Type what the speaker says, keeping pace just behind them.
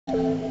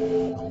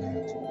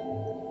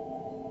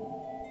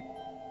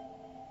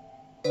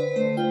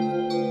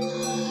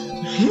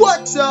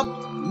What's up?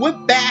 We're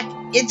back.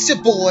 It's your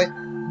boy.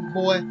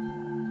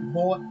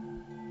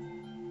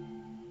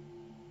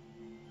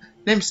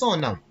 Name's still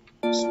unknown.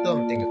 Still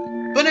haven't think of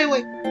it. But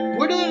anyway,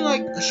 we're doing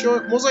like a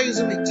short, most likely it's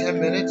gonna be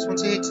 10 minutes.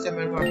 Once it hits 10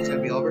 minute mark, it's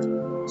gonna be over.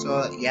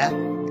 So, yeah.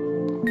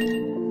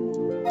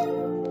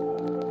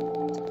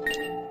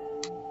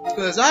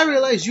 Because I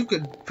realized you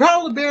could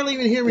probably barely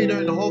even hear me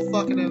during the whole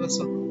fucking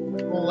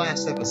episode. Whole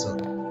last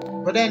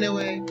episode. But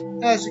anyway,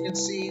 as you can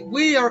see,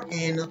 we are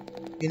in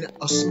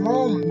a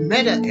small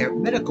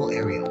medical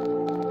area.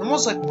 I'm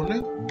almost like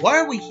wondering, why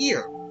are we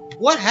here?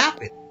 What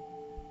happened?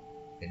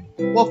 And,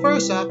 well,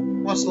 first off,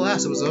 watch the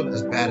last episode,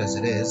 as bad as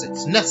it is,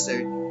 it's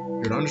necessary for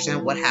you to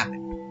understand what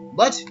happened.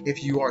 But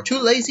if you are too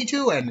lazy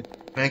to, and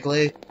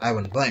frankly, I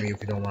wouldn't blame you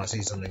if you don't want to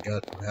see something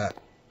good,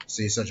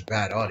 see such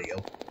bad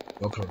audio,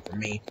 don't come from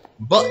me.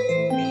 But,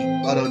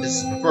 although this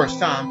is the first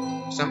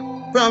time,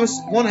 some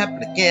promise won't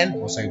happen again.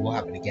 We'll say it will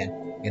happen again.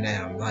 And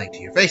now I'm lying to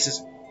your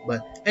faces.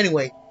 But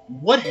anyway,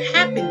 what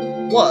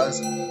happened was,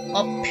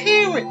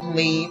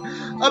 apparently,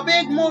 a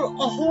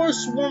whole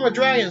swarm of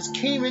dragons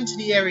came into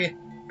the area.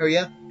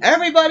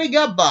 Everybody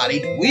got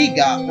bodied. We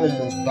got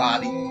almost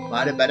bodied.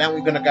 By that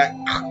we're gonna get,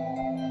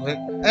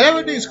 and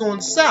everything's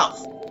going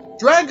south.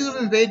 Dragons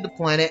have invaded the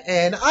planet,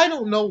 and I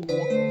don't know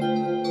what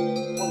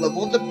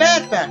level of the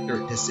bad factor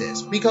this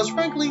is. Because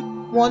frankly,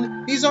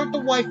 one, these aren't the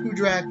waifu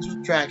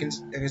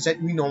dragons that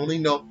we normally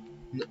know,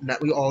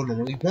 that we all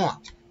normally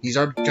want. These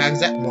are dragons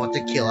that want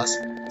to kill us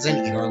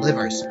and eat our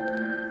livers. /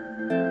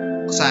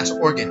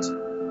 organs.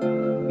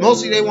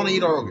 Mostly they want to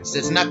eat our organs.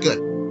 It's not good.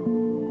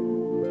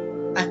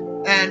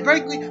 And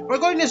frankly, we're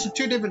going to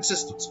two different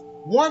systems.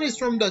 One is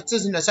from the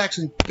system that's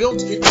actually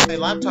built into my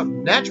laptop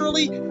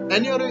naturally,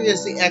 and the other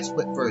is the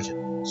XSplit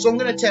version. So I'm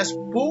going to test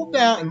both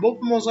out, and both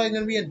are most likely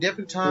going to be in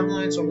different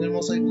timelines, so I'm going to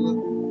most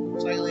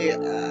likely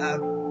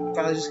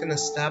probably just going to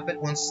stop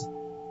it once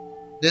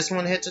this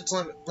one hits its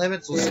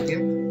limits.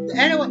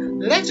 Anyway,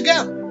 let's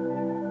go!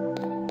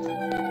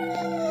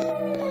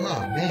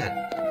 Oh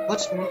man,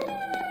 what's going on?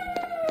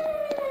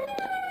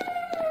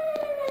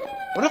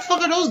 Where the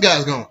fuck are those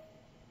guys going?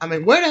 I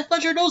mean, where the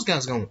fuck are those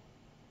guys going?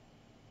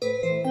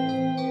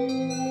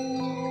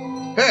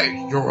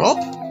 Hey, you're up?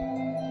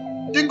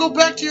 Then go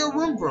back to your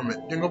room for a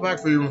minute.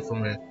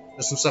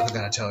 There's some stuff I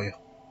gotta tell you.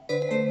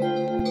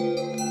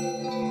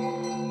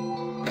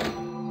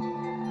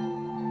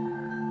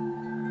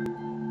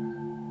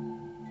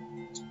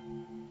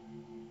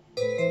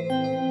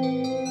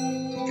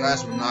 You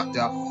guys were knocked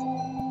out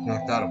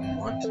a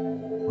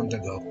month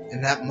ago.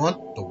 In that month,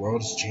 the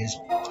world has changed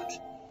a lot.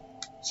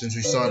 Since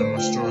we saw the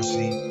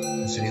monstrosity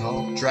in City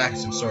Hall,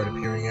 dragons have started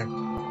appearing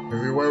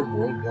everywhere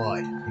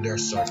worldwide, and they're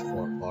starting to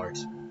fall apart.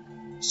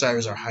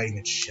 Cyrus are hiding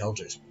in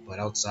shelters, but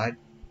outside,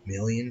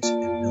 millions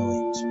and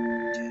millions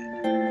are dead.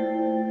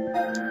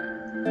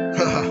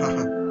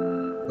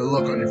 The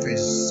look on your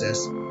face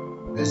says,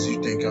 as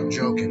you think I'm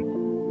joking.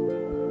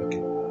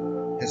 Okay,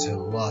 it's a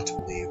lot to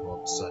believe all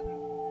of a sudden.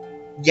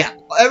 Yeah,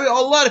 a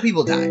lot of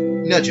people died.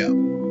 No joke.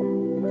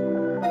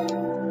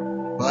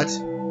 But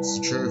it's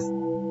the truth.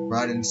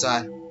 Right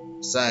inside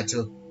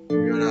till we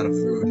run out of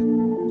food.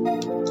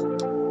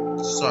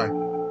 Sorry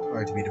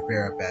to be the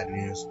bearer of bad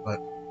news,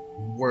 but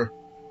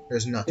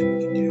there's nothing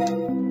we can do.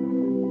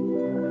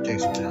 Take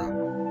some time.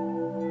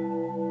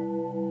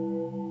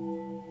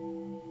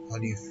 How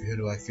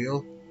do I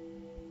feel?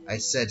 I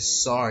said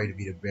sorry to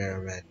be the bearer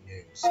of bad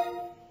news,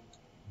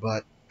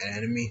 but an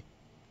enemy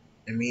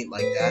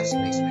like that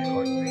makes my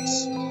heart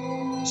race.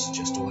 It's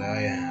just the way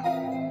I am.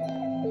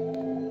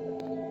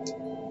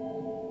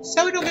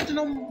 So we don't get to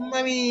know,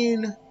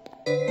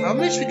 I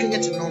wish we could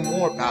get to know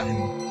more about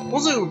him.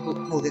 Also,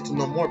 we'll get to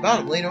know more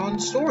about him later on in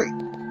the story.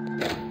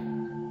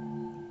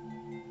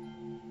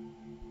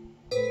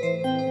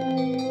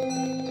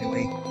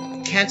 Anyway,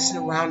 we can't sit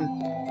around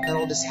and let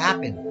all this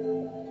happen.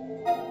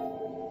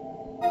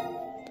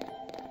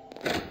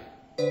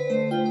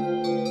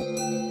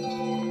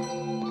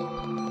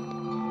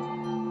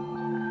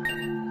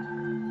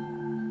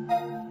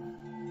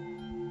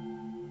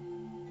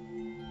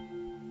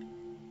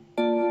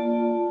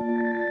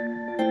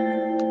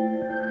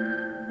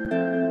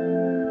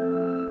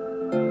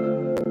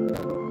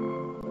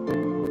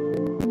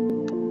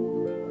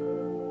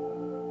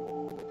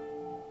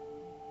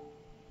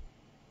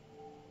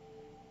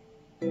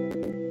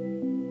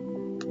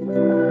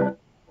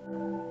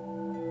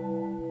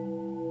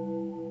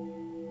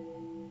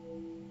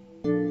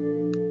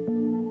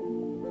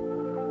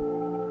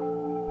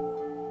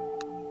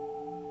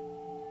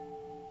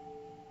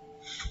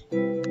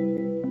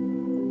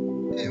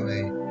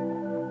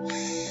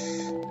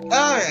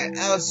 Alright,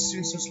 I was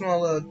doing some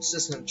small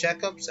system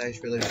checkups. I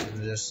really should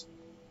have just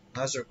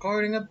I was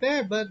recording up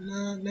there, but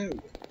no.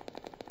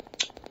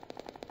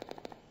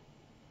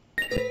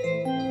 Clear.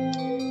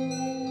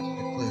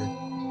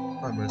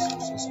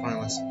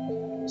 Spineless.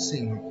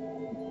 Seeing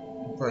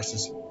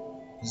versus.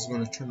 This is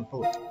going to turn the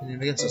public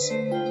opinion against us.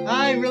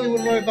 I really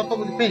wouldn't worry about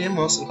public opinion.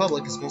 Most of the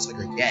public is most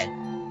likely dead.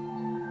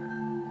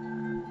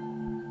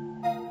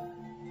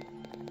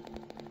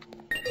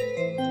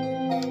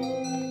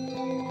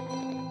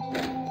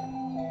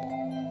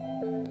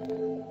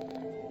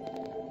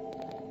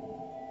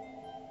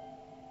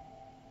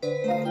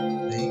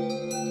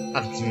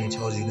 Opportunity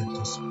tells you that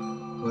this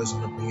was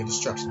on bringing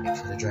destruction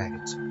for the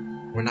dragons.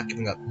 We're not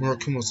giving up.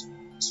 Murakumo's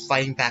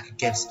fighting back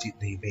against the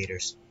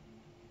invaders,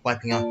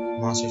 wiping out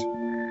monsters,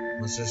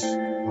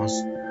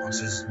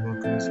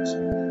 Murakumo's,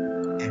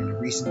 and the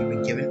reason you've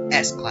been given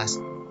S-Class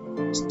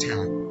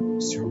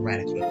talent is to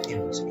eradicate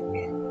enemies of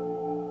humanity.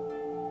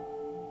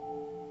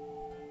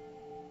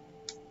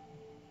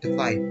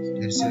 Defiant,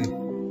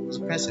 Tetsuya was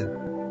impressive.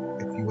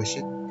 If you wish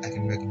it, I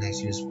can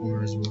recognize you as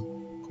former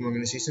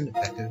organization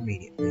effective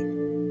immediately.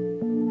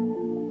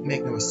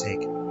 Make no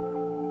mistake,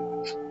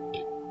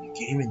 you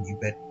came and you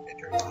bet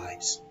their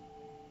lives.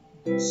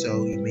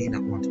 So you may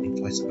not want to think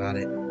twice about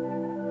it.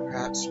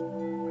 Perhaps you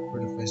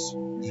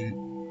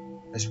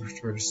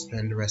prefer to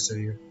spend the rest of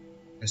your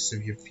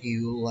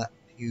few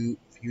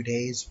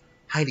days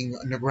hiding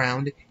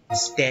underground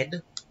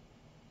instead.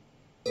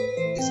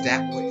 Is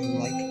that what you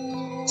like?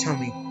 Tell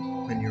me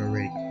when you're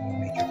ready to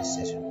make your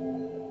decision.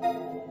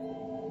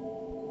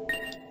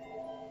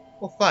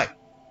 Well, fight.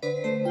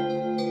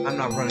 I'm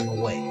not running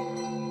away.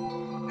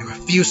 I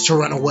refuse to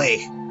run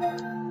away.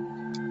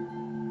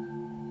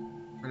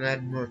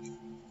 And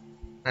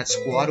that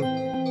squad,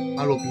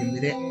 I will be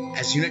admitted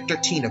as Unit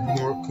 13 of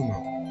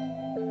Murakumo.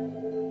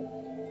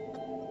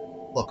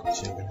 Welcome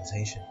to the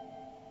organization.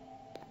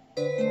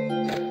 Good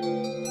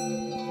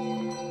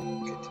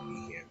to be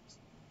here.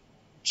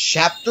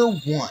 Chapter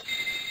 1.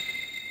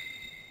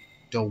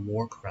 The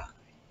War Cry.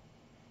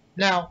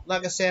 Now,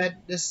 like I said,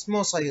 this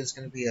most likely is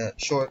going to be a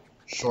short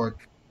record.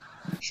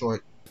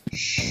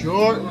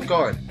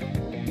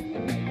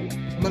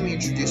 Let me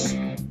introduce you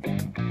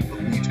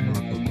to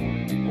Murakumo.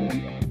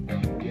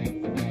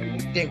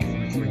 Thank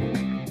you for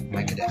joining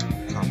my cadet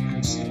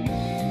conference.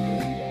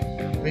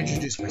 Let me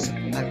introduce myself.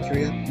 I'm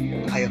Kiryu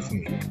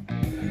Hayafumi.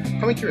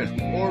 Call me Kiryu,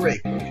 or Ray.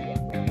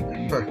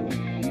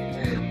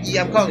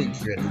 Yeah, I'm calling you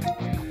Kiryu.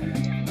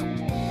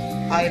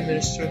 I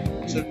administer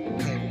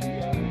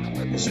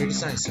the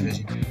Science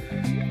Division.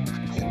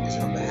 Is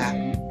on behalf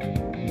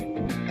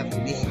of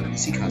me,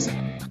 Isikasa.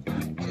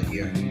 So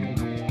here.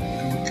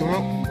 Come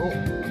on. Oh,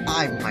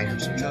 I might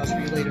have some jobs for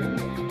you later.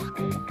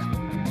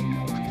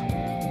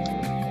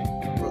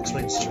 I'll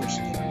explain the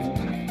situation.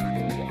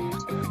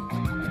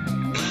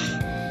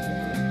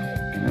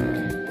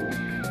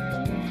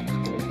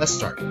 Let's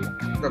start.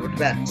 Rubber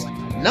Battles.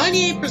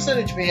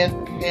 98% of Japan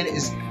and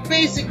is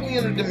basically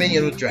under the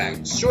dominion of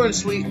dragons. Short and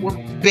sweet, we're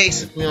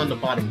basically on the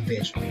bottom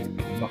bitch.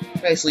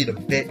 Basically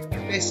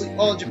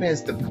all of Japan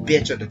is the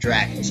bitch of the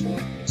dragons.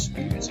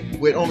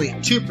 With only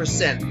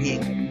 2%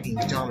 being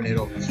dominated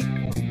over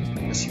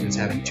humans. Humans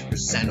having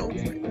 2% over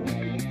it.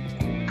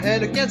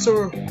 And against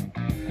our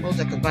worlds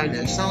that combine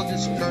their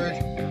intelligence,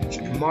 courage,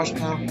 and martial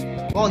power,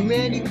 while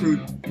humanity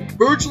proved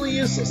virtually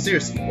useless.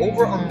 Seriously,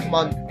 over a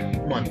month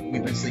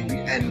we've been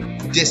sleeping, and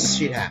this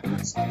shit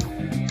happens.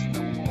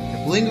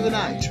 The blink of an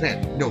eye,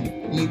 Japan, no,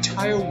 the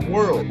entire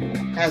world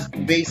has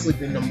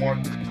basically been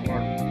marked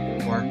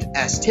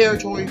as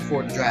territory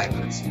for the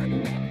dragons.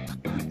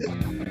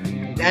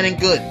 That ain't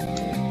good.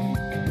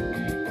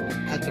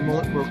 At the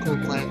moment,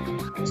 Murakumo clan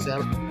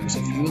set up a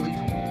few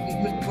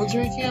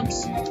military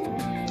camps.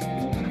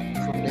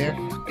 From there,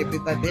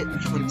 bit by bit, we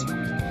hunt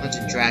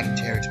dragon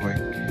territory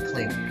and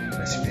claim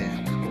West Japan.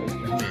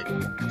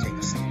 Take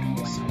us.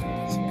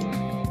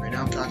 Right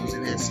now, Kaku's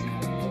advancing.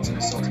 Some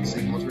assaulting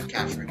signals we're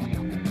capturing.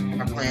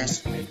 Our plan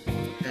is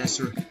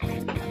to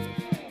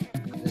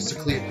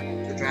clear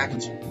the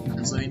dragons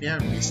and slowing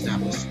down and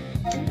reestablish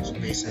the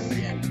base at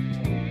the end.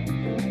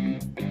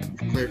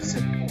 Clear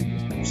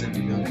the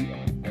building.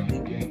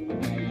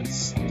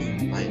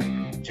 Steam light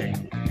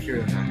jetting the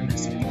Imperial Dragon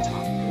nest at the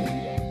top.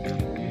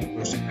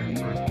 First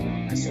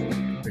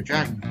the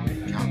dragon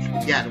couch.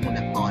 Yeah, the one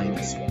that bodied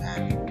us so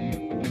bad.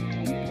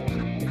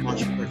 Once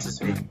you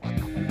participate in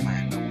the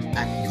plan,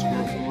 acting as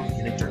Murakumo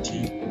Unit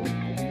 13.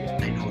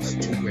 I know it's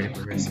too great of a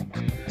risk.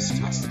 It's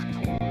tough.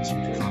 It's to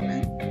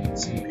combat.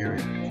 It's an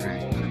Imperial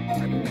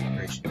Dragon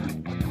operation.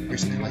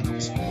 First, I like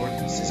to support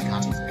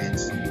Siskasa's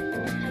heads.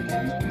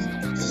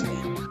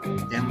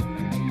 Then,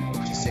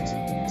 to 6,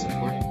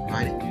 support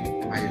provided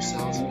by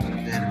yourselves,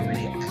 then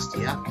already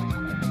SDF.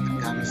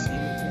 I've got to see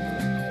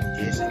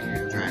engage the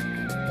Imperial Dragon.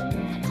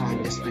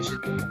 Calling this mission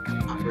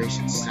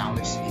Operation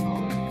Stylish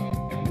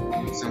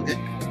Eagle. Sound good?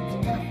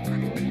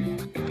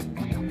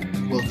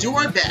 We'll do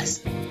our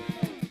best.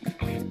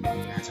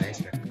 As I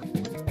expect.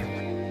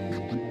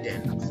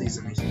 Then, please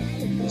let me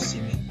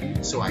see me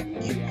so I can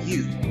give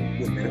you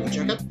your medical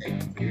checkup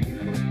and clear you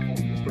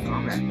for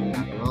combat.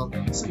 After all,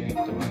 it's a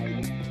lot of money.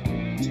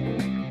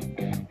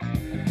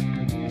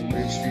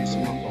 Registry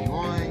some up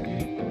online.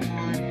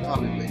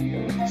 Probably wait.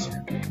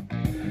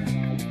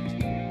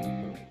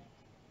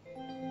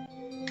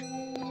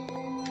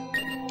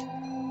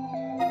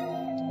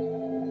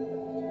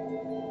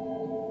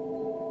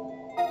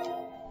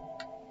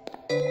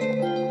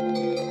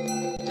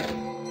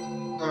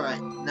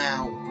 Alright,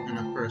 now we're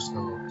gonna first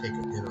go take a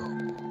good old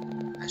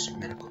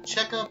medical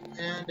checkup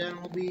and then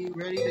we'll be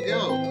ready to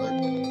go. But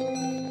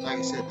like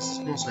I said, this is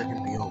most likely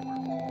to be over.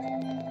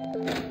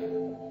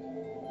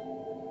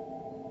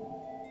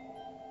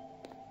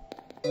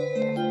 Oh,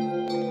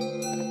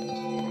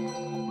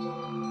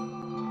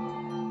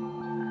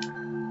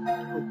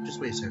 just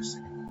wait a second.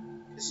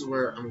 This is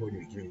where I'm going to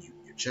be giving you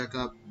your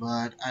checkup,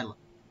 but I'd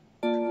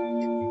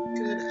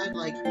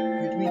like you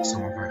to meet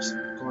someone first.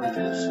 Going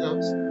through the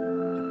shows.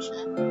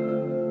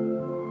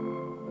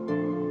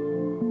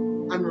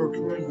 I'm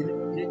working on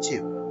Unit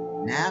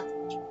 2. NAV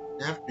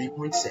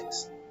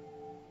 3.6.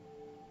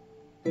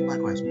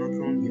 Likewise, I'm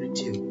working on Unit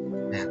 2.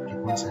 NAV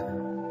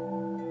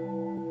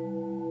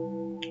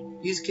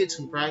 3.7. These kids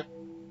can bright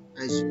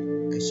as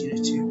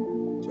Unit 2.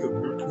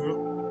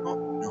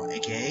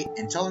 AKA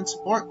Intel and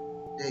Support.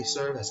 They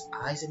serve as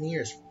eyes and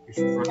ears for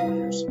front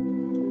runners.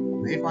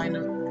 You may find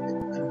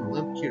them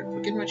live here.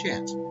 Look in my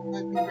chance.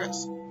 I'd be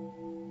impressed.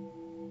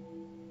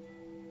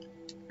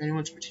 If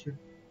anyone's particular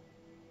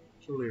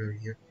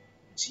here,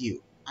 it's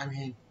you. I'm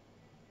Hank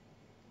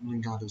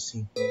Lingado's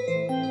team.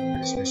 For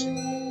this mission,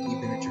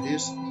 you've been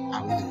introduced.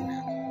 I'll be leaving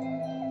now.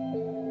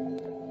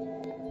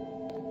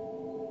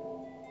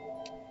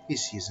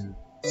 He's seasoned.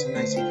 So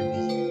nice he can be a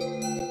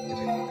bit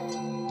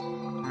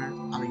quiet.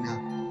 I'll be now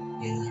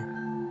getting you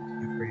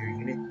for your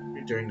unit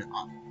during the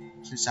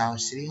since our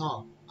City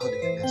Hall. I'll do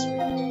my best for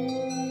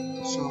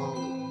you. So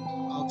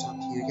I'll talk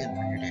to you again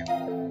when you're down.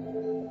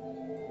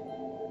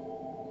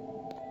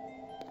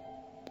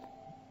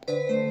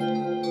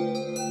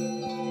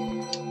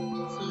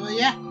 So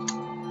yeah.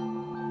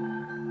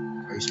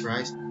 Are you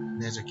surprised?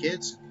 There's our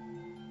kids.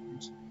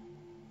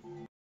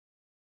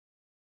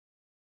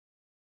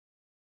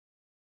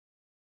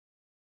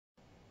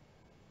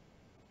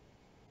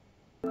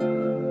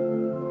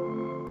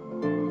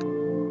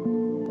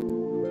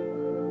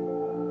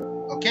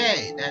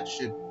 Okay, that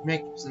should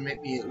make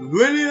me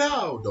really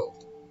loud though.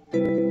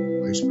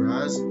 Are you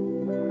surprised?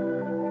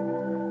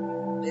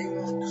 They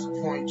won't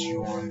disappoint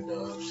you on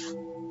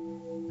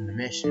the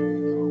mission.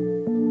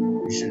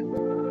 You should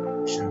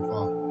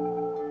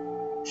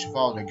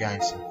follow the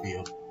guidance in the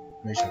field.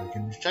 Make sure we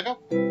can check up.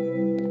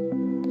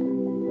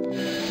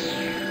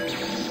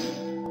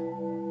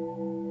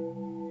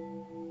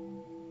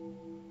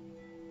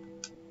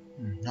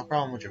 No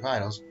problem with your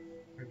vitals.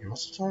 Your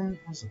muscle tone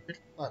was a bit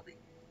flappy.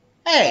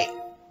 Hey!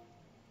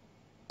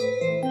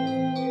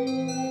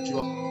 Would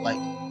you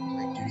like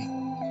duty?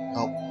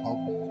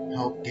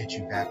 Help get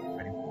you back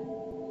ready for it.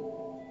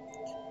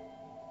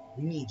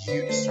 We need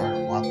you to start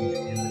unlocking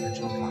your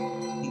individual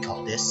combat. We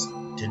call this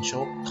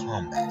potential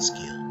combat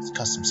skills.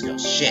 Custom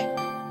skills. Shit.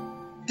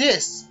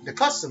 The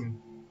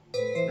custom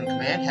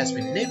command has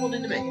been enabled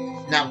in the menu.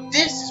 Now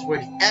this is where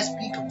the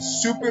SP comes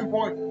super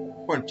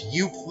important to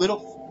you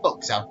little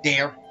folks out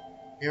there.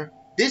 Here,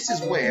 this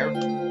is where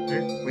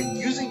when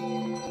you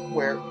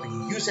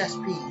use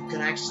SP, you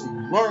can actually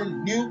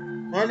learn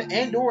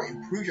and or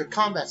improve your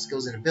combat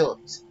skills and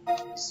abilities.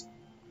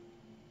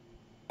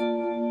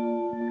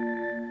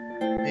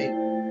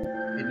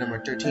 Page number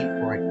 13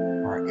 for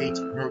our 8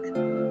 Merc.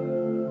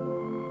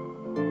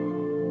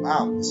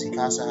 Wow, Miss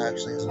Hikasa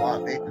actually has a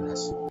lot of faith in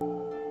us.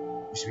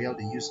 We should be able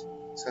to use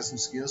custom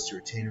skills to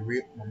retain a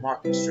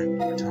remarkable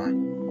strength over time.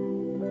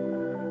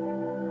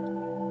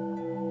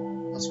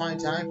 Let's find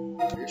time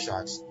for your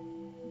shots.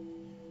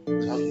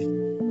 That'll help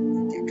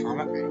you get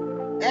combat ready.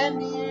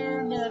 And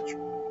your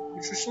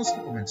nutritional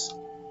supplements.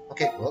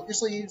 Okay, pull up your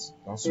sleeves.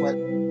 Don't sweat.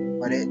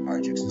 Let it.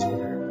 Our Jackson's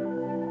over.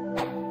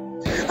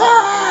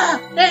 Ah!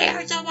 They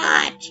hurt so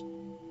much!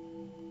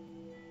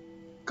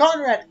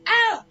 Conrad,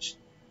 ouch!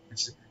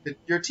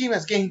 Your team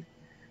has gained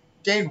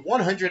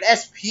 100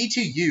 SP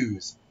to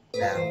use.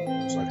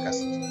 Now, sort of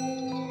customs.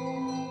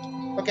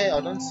 Okay,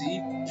 all done.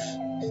 See.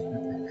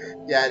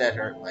 Yeah, that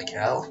hurt like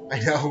hell. I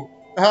know.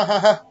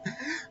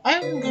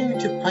 I'm going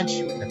to punch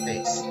you in the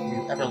face if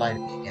you ever lie to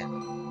me again.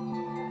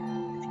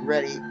 If you're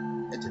ready,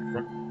 head to the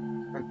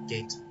front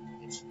gate.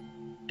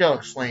 Don't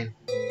explain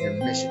your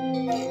mission.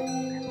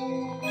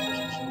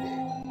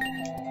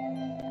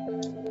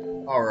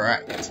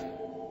 Alright.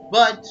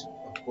 But,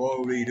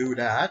 before we do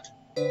that,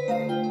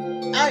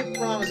 I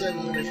promise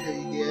I'm going to show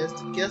you guys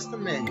the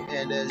custom menu.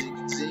 And as you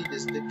can see,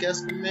 this is the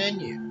custom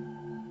menu.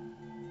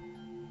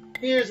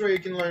 Here's where you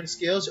can learn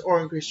skills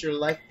or increase your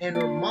life and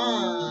or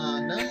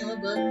mana,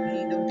 but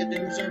we don't get to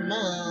use our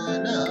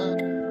mana.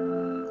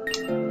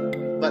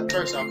 But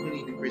first off, we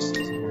need to increase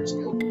the more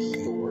skill,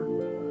 Cure,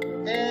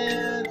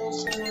 and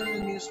also learn a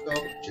new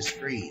spell, just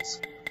Freeze.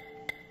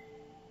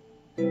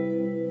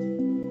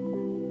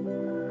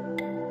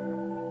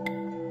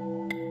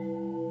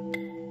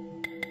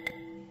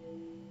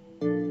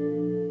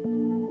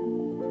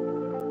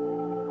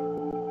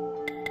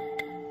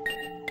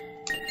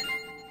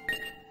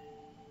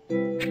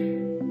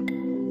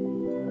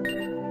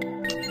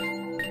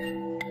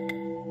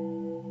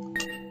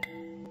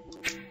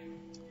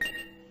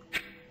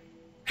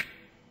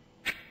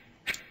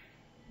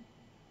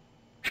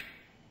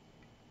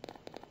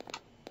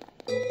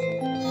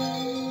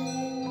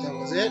 That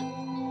was it.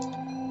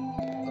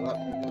 Let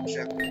me go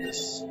check this.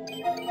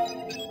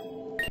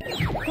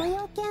 ご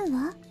用件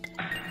は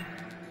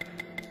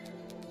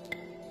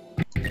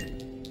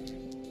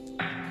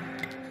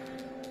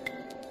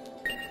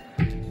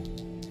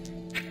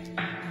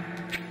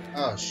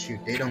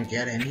shoot, they don't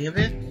get any of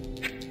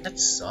it? That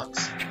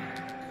sucks.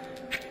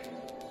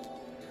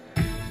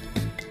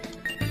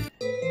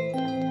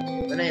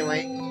 But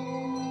anyway.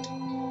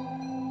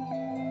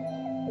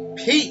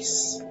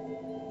 Peace!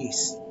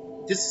 Peace.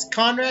 This is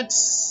Conrad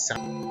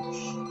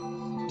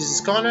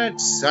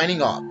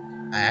signing off.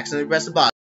 I accidentally pressed the button.